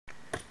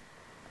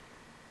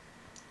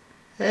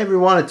Hey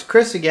everyone, it's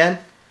Chris again.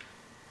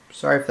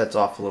 Sorry if that's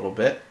off a little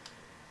bit.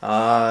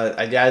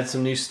 I added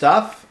some new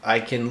stuff.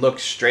 I can look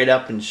straight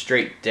up and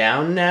straight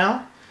down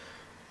now,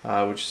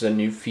 which is a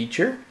new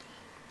feature.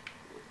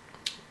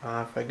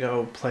 If I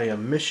go play a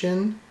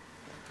mission,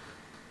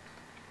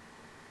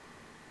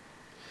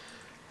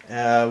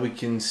 we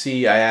can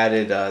see I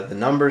added the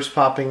numbers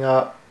popping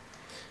up,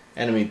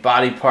 enemy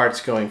body parts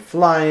going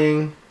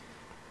flying,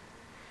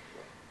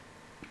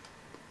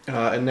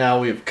 and now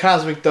we have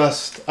Cosmic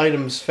Dust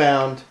items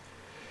found.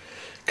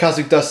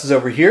 Cosmic Dust is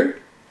over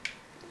here.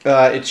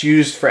 It's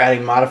used for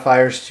adding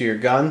modifiers to your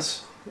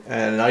guns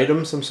and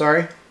items, I'm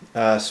sorry.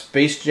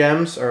 Space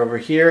Gems are over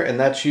here, and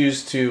that's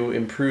used to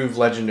improve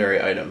legendary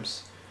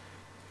items.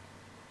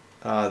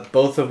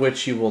 Both of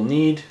which you will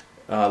need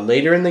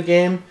later in the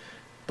game,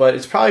 but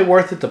it's probably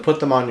worth it to put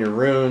them on your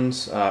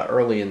runes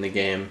early in the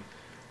game,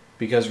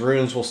 because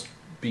runes will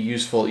be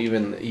useful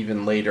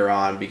even later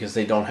on because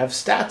they don't have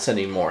stats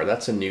anymore.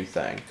 That's a new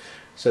thing.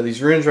 So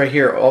these runes right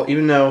here,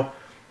 even though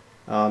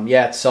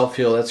yeah, it's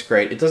self-heal, that's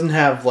great, it doesn't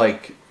have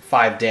like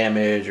 5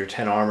 damage or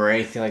 10 armor or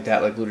anything like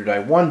that like Looter Die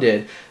 1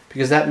 did,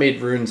 because that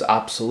made runes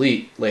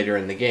obsolete later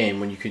in the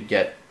game when you could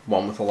get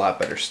one with a lot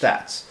better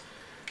stats.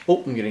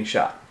 Oh, I'm getting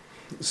shot.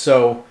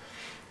 So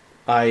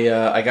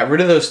I got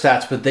rid of those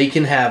stats, but they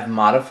can have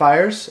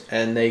modifiers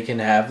and they can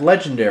have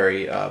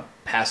legendary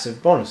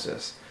passive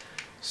bonuses.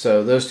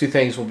 So those two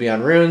things will be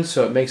on runes,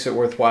 so it makes it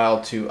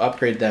worthwhile to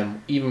upgrade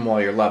them even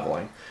while you're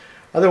leveling.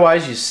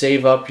 Otherwise, you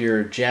save up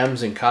your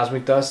gems and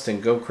Cosmic Dust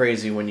and go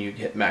crazy when you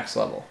hit max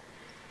level.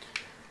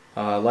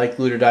 Like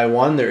Looter Die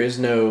 1, there is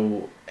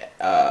no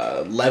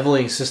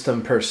leveling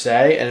system per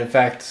se, and in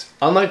fact,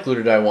 unlike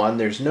Looter Die 1,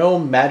 there's no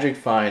magic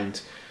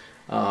find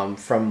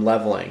from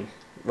leveling.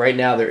 Right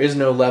now, there is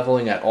no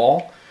leveling at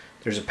all.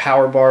 There's a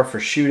power bar for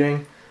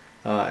shooting,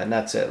 and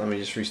that's it. Let me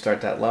just restart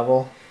that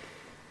level,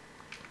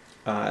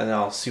 and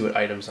I'll see what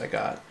items I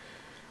got.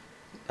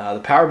 The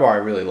power bar I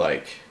really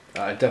like.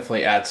 It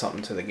definitely adds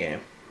something to the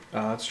game.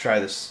 Let's try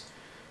this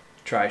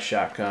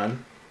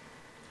shotgun.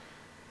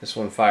 This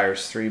one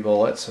fires 3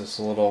 bullets, so it's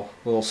a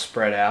little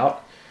spread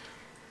out.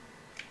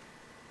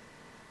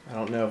 I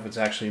don't know if it's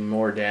actually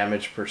more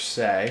damage per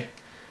se,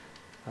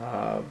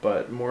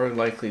 but more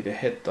likely to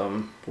hit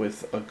them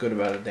with a good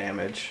amount of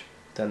damage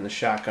than the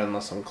shotgun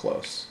unless I'm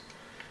close.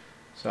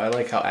 So I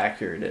like how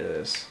accurate it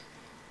is.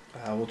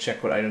 We'll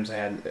check what items I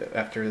had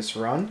after this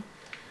run.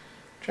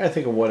 I'm trying to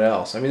think of what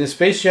else. I mean, the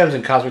Space Gems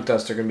and Cosmic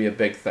Dust are going to be a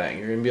big thing.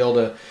 You're going to be able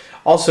to...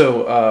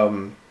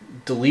 Also,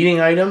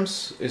 deleting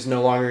items is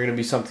no longer going to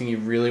be something you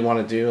really want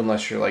to do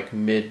unless you're like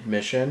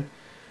mid-mission.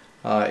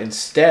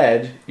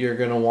 Instead, you're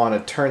going to want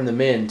to turn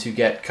them in to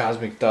get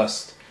Cosmic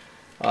Dust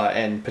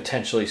and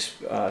potentially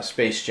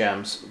Space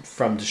Gems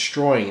from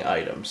destroying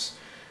items.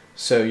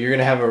 So you're going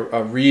to have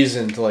a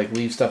reason to like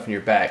leave stuff in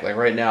your bag. Like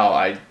right now,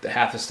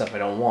 half the stuff I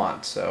don't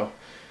want, so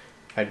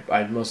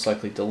I'd most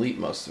likely delete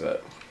most of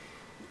it.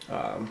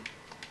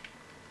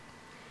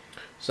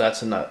 So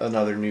that's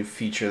another new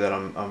feature that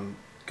I'm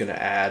going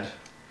to add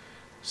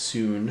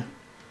soon.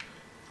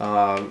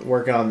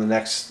 Working on the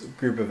next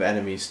group of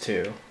enemies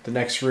too. The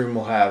next room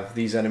will have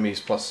these enemies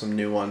plus some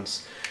new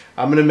ones.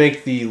 I'm going to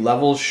make the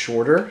levels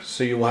shorter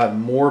so you will have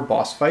more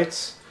boss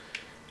fights,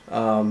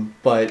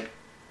 but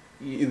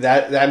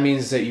that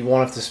means that you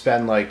won't have to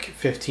spend like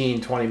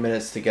 15-20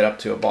 minutes to get up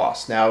to a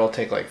boss. Now it'll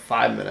take like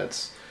 5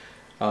 minutes,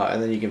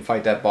 and then you can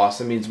fight that boss.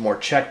 That means more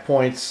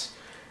checkpoints,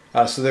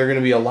 so there are going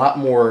to be a lot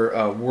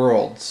more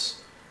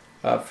worlds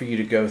for you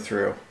to go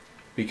through,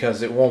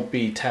 because it won't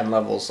be 10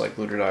 levels like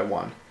Looter Die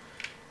 1.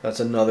 That's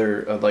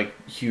another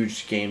like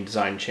huge game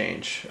design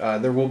change.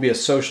 There will be a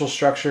social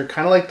structure,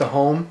 kind of like the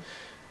home,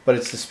 but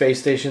it's the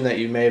space station that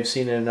you may have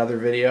seen in another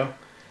video.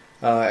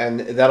 And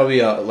that'll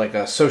be like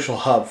a social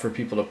hub for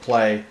people to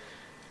play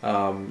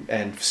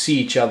and see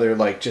each other,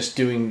 like just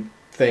doing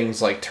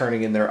things like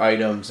turning in their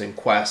items and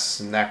quests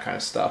and that kind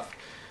of stuff.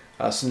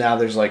 So now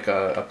there's like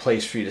a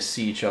place for you to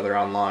see each other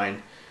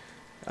online.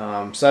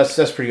 So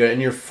that's pretty good,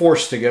 and you're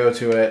forced to go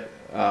to it.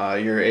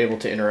 You're able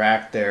to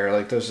interact there.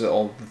 Like those are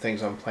all the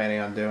things I'm planning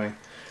on doing.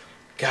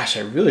 Gosh, I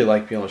really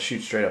like being able to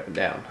shoot straight up and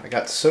down. I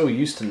got so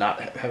used to not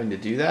having to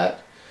do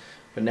that,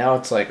 but now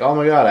it's like, oh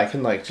my god, I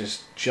can like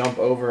just jump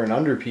over and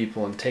under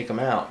people and take them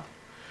out,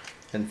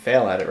 and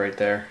fail at it right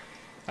there.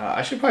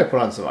 I should probably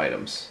put on some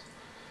items.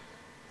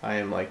 I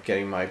am like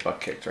getting my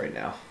butt kicked right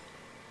now.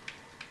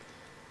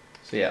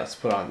 So yeah, let's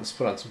put on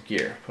some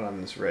gear. Put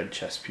on this red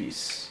chest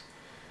piece.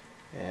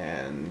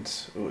 And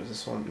ooh, is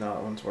this one? No,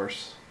 that one's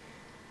worse.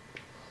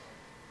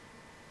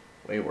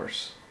 Way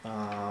worse.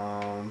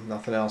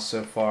 Nothing else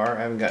so far.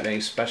 I haven't gotten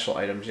any special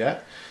items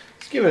yet.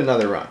 Let's give it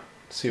another run.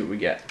 See what we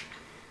get.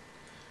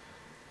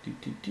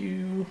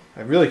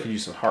 I really could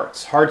use some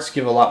hearts. Hearts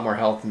give a lot more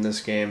health in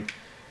this game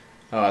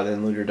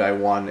than Looter Die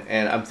 1,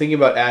 and I'm thinking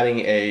about adding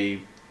a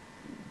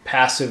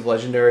passive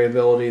legendary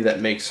ability that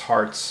makes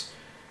hearts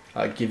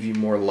give you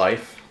more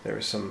life. There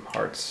are some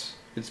hearts.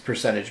 It's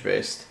percentage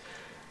based.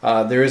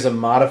 There is a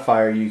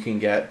modifier you can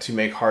get to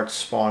make hearts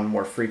spawn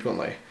more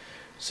frequently.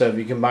 So if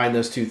you combine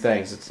those two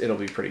things, it'll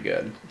be pretty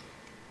good.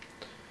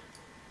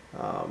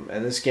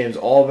 And this game's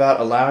all about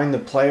allowing the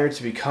player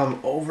to become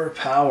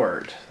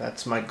overpowered.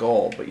 That's my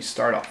goal, but you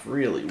start off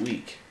really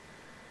weak.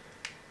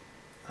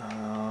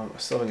 I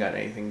still haven't gotten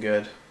anything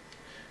good.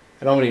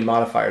 I don't have any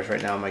modifiers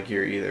right now in my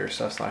gear either,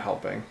 so that's not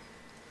helping.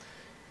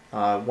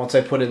 Once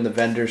I put in the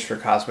vendors for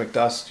Cosmic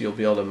Dust, you'll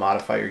be able to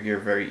modify your gear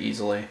very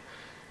easily.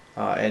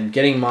 And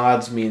getting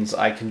mods means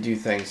I can do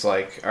things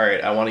like,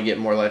 alright, I want to get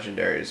more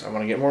legendaries, I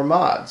want to get more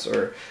mods,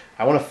 or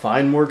I want to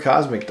find more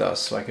Cosmic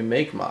Dust so I can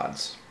make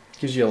mods.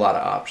 Gives you a lot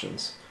of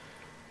options.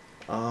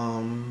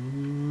 Not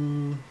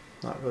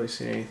really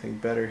seeing anything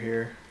better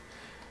here.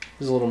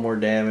 There's a little more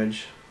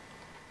damage.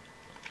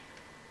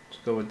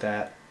 Let's go with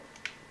that.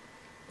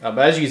 But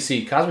as you can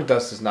see, Cosmic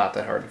Dust is not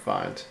that hard to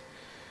find.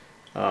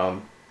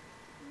 And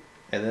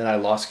then I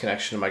lost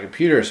connection to my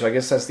computer, so I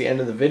guess that's the end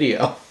of the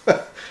video.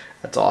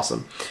 That's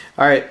awesome.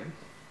 Alright.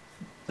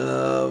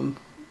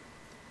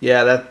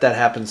 Yeah, that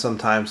happens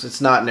sometimes.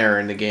 It's not an error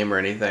in the game or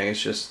anything. It's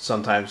just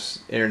sometimes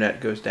internet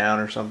goes down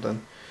or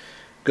something.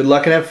 Good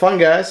luck and have fun,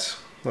 guys.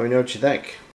 Let me know what you think.